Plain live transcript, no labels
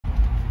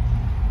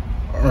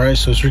Alright,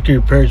 so Circuit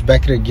Repairs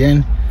back at it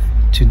again.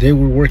 Today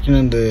we're working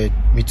on the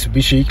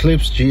Mitsubishi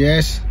Eclipse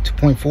GS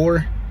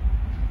 2.4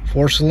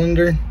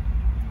 4-cylinder.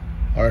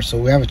 Alright, so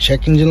we have a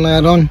check engine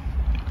light on.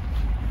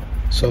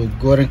 So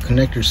go ahead and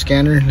connect your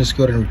scanner. Let's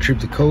go ahead and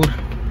retrieve the code.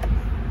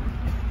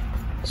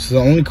 So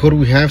the only code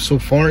we have so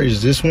far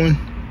is this one,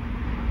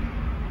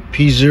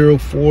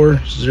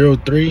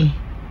 P0403,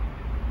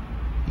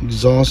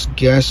 exhaust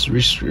gas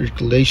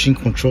recirculation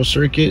control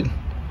circuit.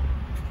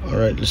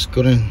 Alright, let's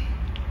go ahead and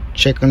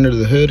check under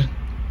the hood.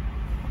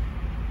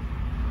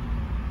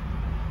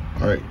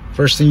 Alright,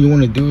 first thing you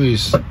want to do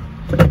is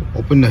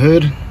open the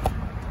hood.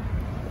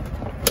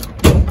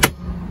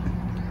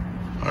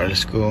 Alright,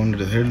 let's go under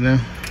the hood now.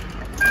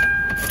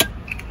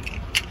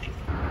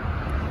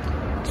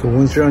 So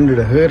once you're under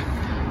the hood,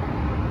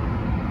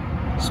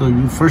 so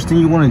the first thing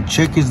you want to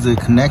check is the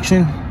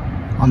connection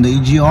on the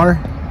EGR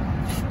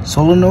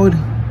solenoid.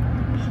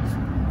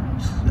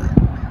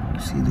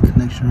 See the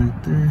connection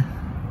right there.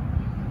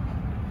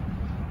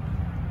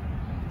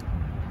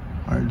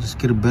 Alright, just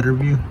get a better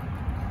view.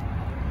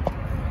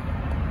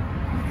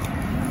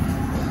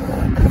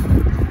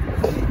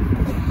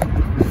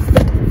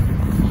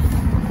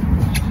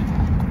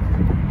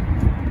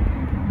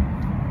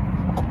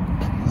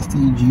 That's the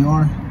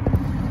EGR.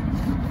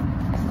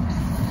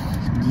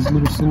 So this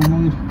little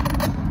solenoid.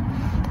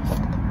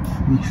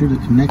 Make sure the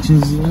connection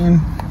is in.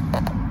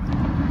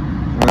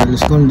 Alright,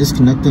 let's go and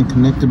disconnect and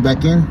connect it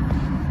back in.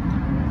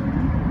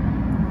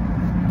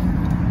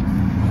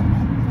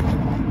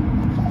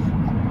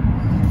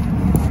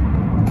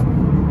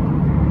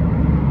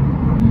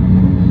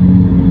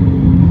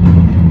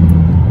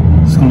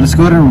 Let's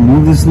go ahead and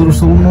remove this little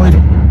solenoid.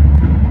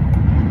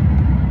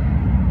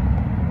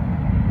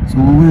 So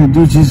what we're going to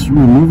do is just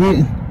remove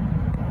it.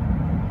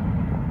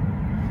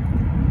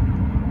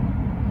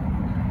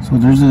 So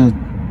there's a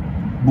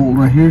bolt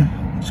right here.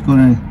 Just go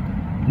ahead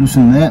and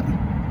loosen that.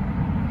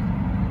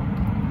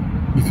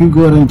 You can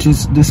go ahead and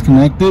just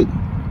disconnect it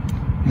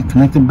and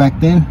connect it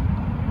back in.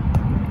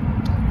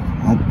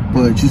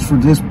 But just for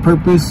this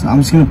purpose,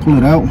 I'm just going to pull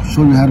it out,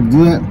 show you how to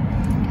do that.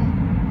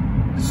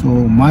 So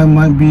mine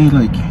might be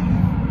like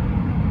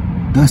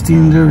dusty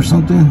in there or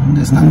something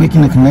that's not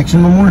making a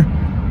connection no more,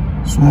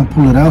 so I'm gonna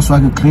pull it out so I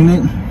can clean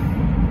it.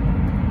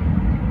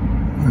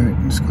 All right,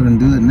 let's go ahead and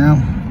do that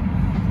now.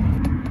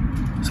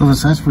 So the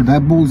size for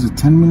that bolt is a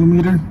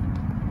 10mm.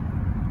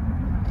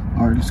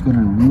 All right, let's go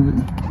ahead and remove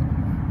it.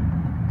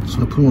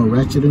 So I put my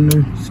ratchet in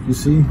there, as you can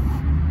see.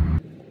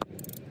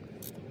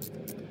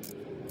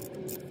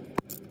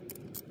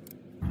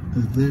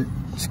 Like that.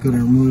 Let's go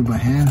ahead and remove it by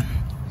hand.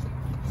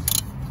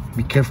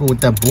 Be careful with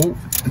that bolt,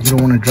 you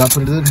don't want to drop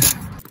it in.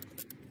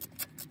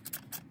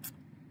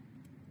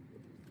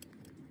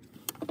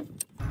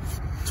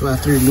 So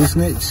after you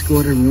loosen it, just go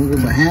ahead and remove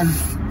it by hand.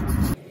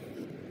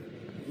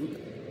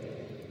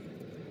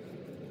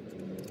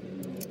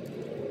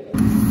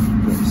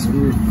 Okay, so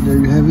there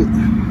you have it.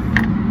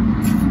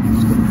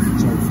 Just gonna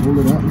try to fold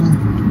it out now.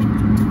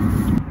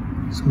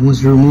 So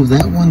once you remove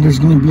that one, there's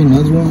gonna be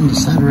another one on the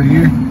side right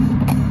here.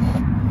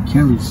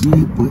 Can't really see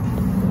it, but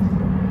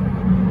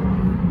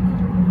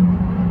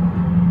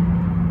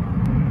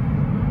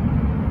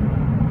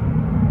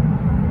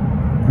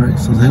alright,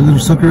 so that little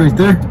sucker right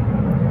there.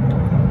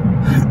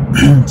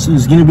 So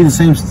it's gonna be the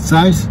same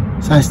size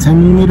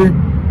 10mm.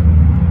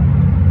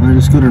 Alright,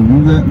 let's go ahead and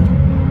remove that.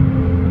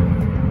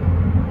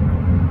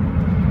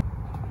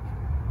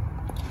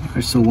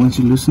 Alright, so once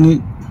you loosen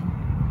it,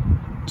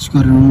 just go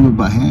ahead and remove it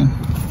by hand.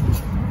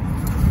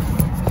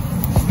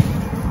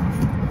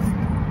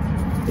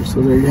 Okay,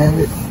 so there you have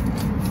it.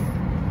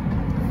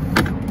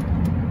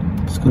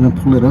 Just gonna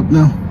pull it up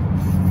now.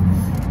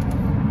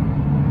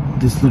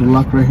 This little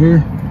lock right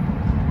here,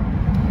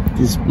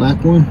 this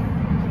black one,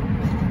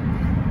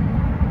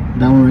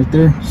 that one right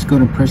there, just go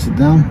ahead and press it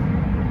down,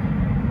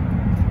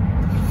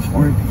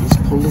 or just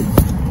pull it,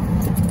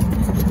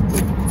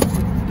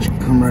 it should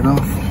come right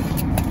off.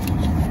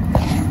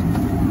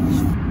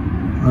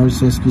 Alright,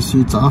 so as you can see,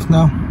 it's off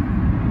now.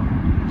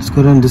 Just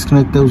go ahead and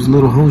disconnect those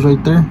little hose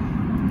right there,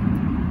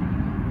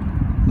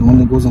 the one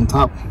that goes on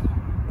top,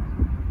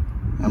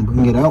 and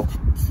bring it out.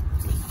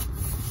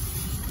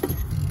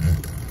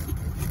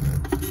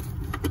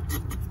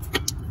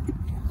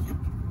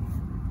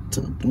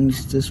 Top one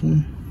is this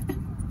one.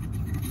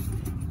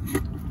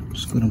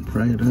 Just gonna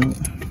pry it out.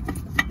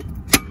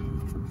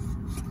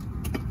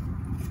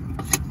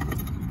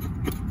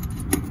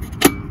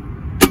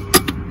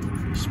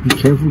 Just be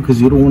careful because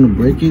you don't want to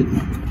break it,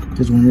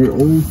 because when you're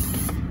old,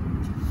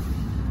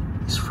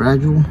 it's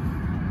fragile.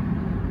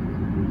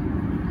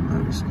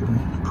 Alright, just gonna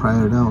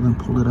pry it out and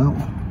pull it out.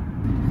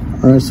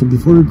 Alright, so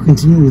before we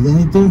continue with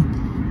anything,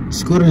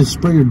 just go ahead and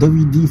spray your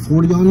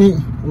WD-40 on it,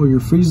 or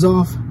your freeze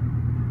off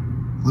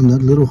on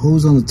that little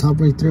hose on the top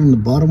right there, and the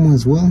bottom one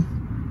as well,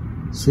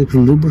 so you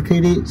can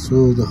lubricate it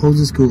so the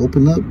hoses can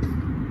open up.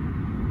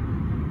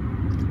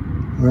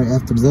 Alright,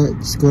 after that,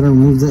 just go ahead and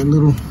remove that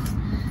little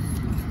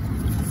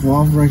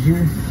valve right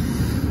here.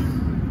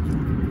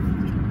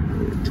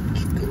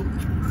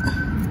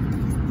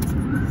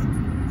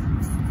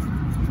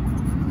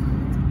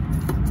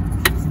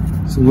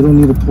 So we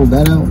don't need to pull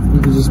that out. We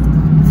can just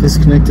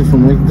disconnect it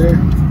from right there.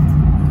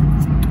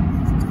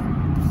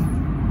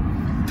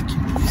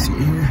 See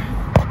here.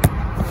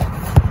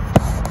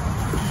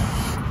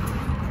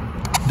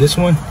 This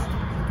one,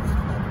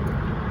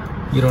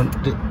 you don't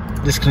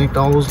disconnect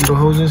all those little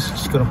hoses.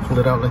 Just gonna pull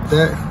it out like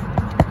that.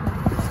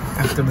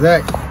 After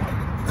that,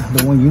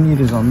 the one you need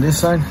is on this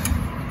side.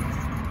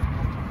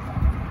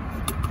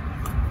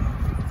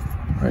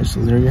 All right,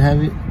 so there you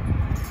have it.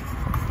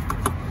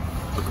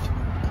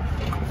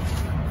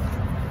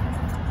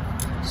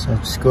 So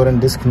just go ahead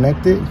and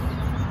disconnect it,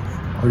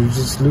 or you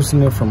just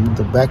loosen it from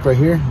the back right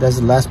here. That's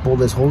the last bolt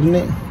that's holding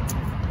it.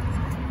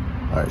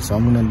 All right, so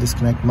I'm gonna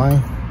disconnect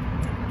mine.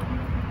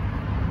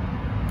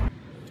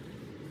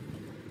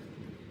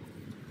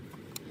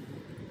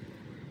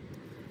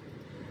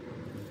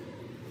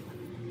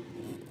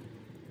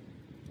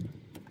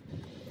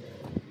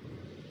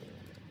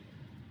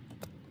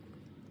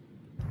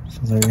 So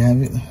there you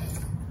have it.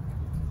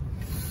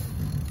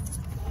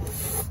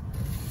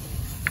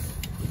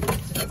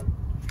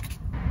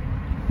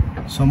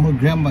 So I'm gonna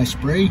grab my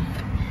spray,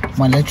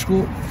 my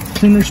electrical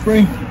cleaner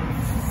spray,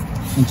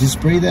 and just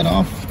spray that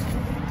off.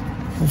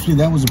 Hopefully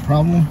that was a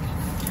problem.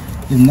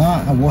 If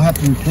not, I will have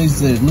to replace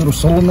the little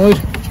solenoid.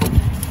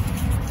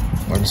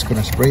 I'm just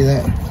gonna spray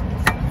that.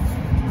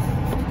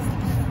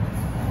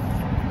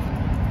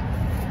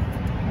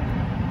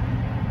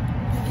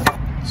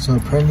 So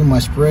apparently my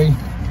spray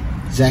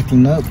is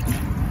acting up.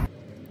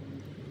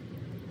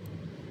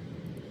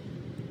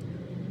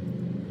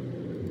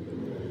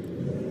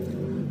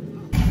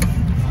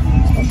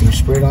 Nothing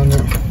sprayed on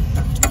it.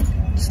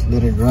 Just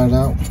let it dry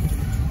out.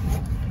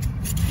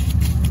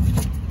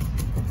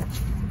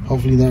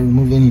 Hopefully that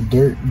removed any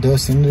dirt,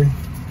 dust in there.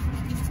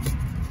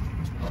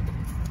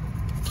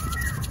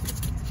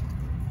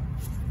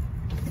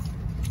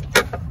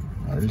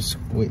 Alright, let's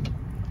wait a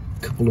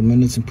couple of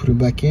minutes and put it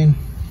back in.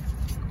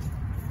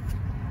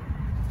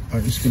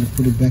 Alright, just gonna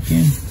put it back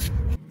in.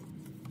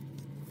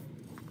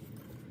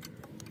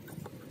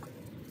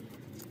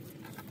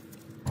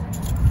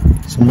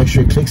 So make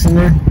sure it clicks in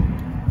there.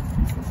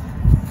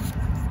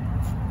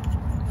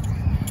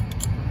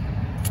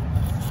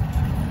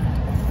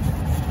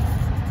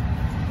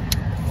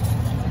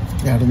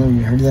 Yeah, I don't know if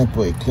you heard that,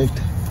 but it clicked.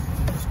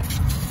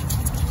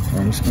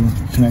 Alright, just gonna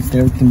connect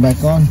everything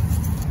back on.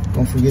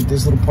 Don't forget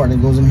this little part that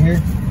goes in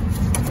here.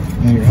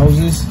 And your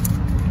hoses.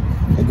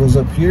 That goes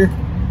up here.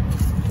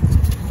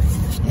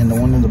 And the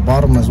one in the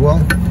bottom as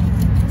well.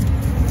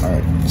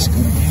 Alright, just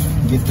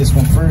gonna get this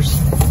one first.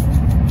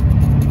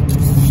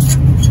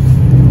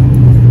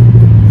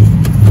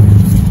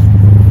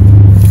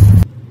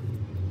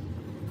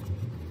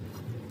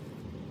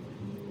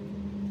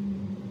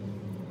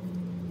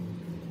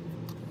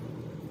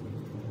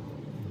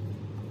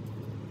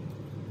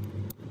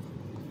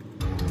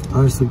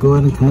 Alright, so go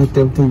ahead and connect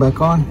everything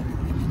back on.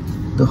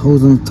 The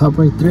hose on the top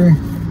right there,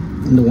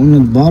 and the one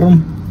on the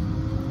bottom.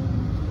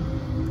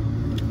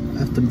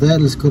 After that,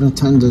 let's go ahead and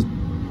tighten the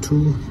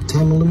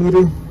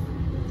 10mm.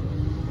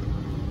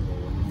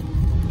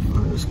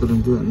 Alright, let's go ahead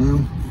and do it now.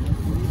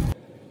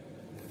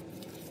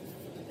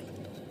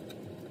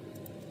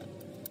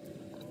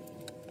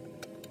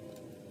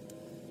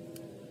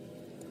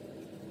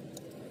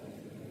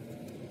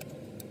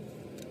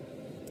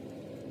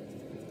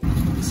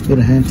 Let's go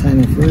to hand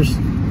tighten it first.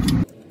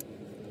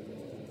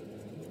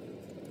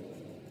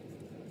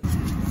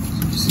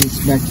 See, it's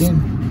back in.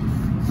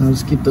 Now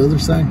let's get the other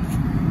side.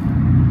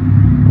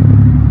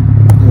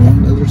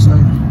 The other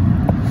side.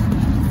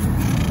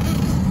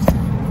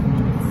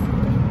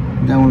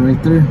 That one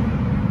right there.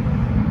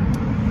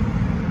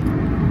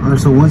 Alright,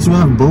 so once you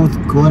have both,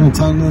 go ahead and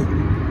tighten it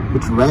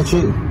with your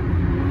ratchet.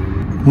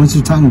 Once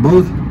you tighten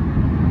both,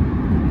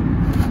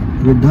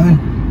 you're done.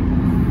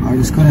 Alright,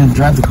 just go ahead and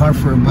drive the car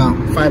for about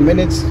 5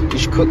 minutes. You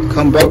should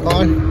come back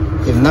on.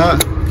 If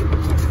not,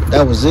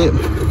 that was it.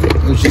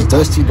 It was just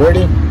dusty,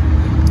 dirty.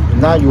 If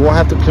not, you won't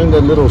have to clean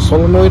the little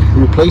solenoid,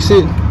 replace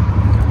it.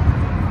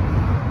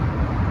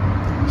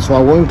 So I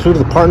will include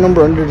the part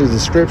number under the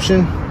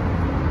description.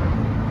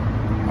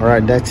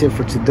 Alright, that's it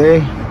for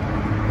today.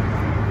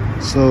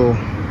 So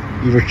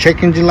if your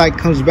check engine light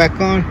comes back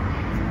on,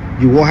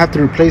 you will have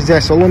to replace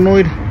that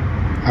solenoid.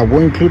 I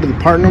will include the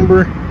part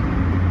number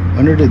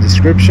under the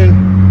description.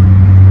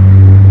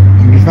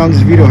 If you found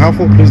this video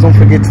helpful, please don't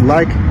forget to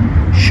like,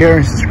 share,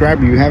 and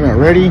subscribe if you haven't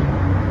already.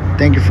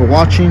 Thank you for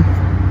watching.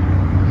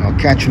 I'll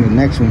catch you in the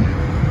next one.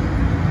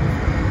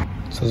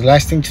 So the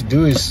last thing to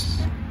do is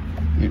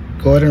you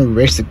go ahead and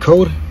erase the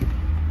code.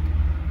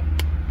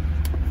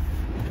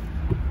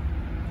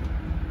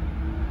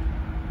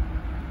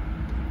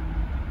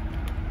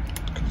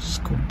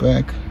 Just go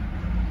back.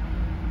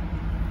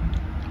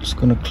 Just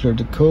gonna clear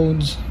the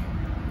codes.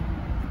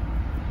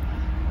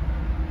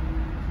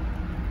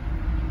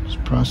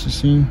 Just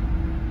processing.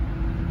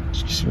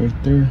 As you see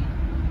right there,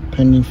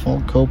 pending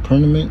fault code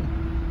permanent.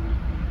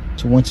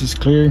 So once it's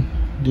cleared,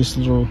 this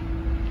little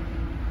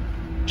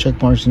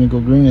check mark is gonna go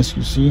green, as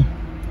you see.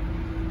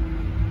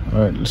 All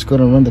right, let's go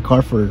ahead and run the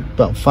car for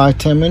about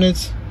 5-10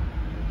 minutes.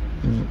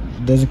 If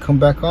it doesn't come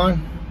back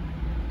on,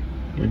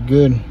 you're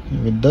good.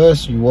 If it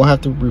does, you will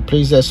have to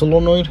replace that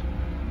solenoid.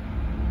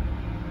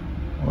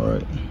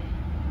 Alright,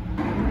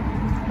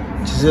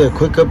 just a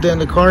quick update on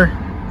the car.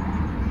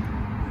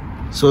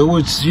 So it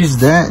was just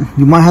that.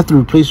 You might have to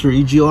replace your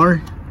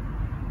EGR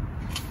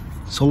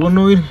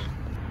solenoid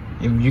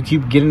if you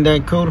keep getting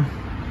that code,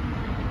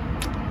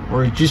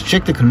 or just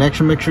check the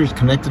connection, make sure it's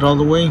connected all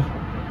the way.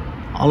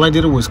 All I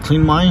did was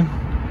clean mine,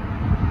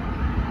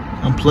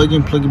 unplug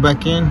it, plug it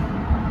back in,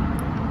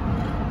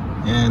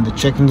 and the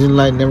check engine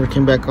light never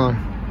came back on.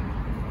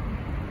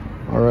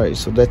 Alright,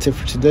 so that's it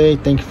for today.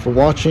 Thank you for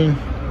watching.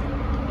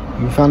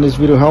 If you found this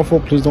video helpful,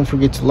 please don't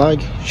forget to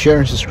like, share,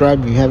 and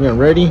subscribe if you haven't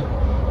already.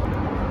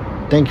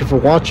 Thank you for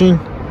watching,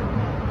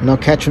 and I'll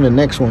catch you in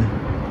the next one.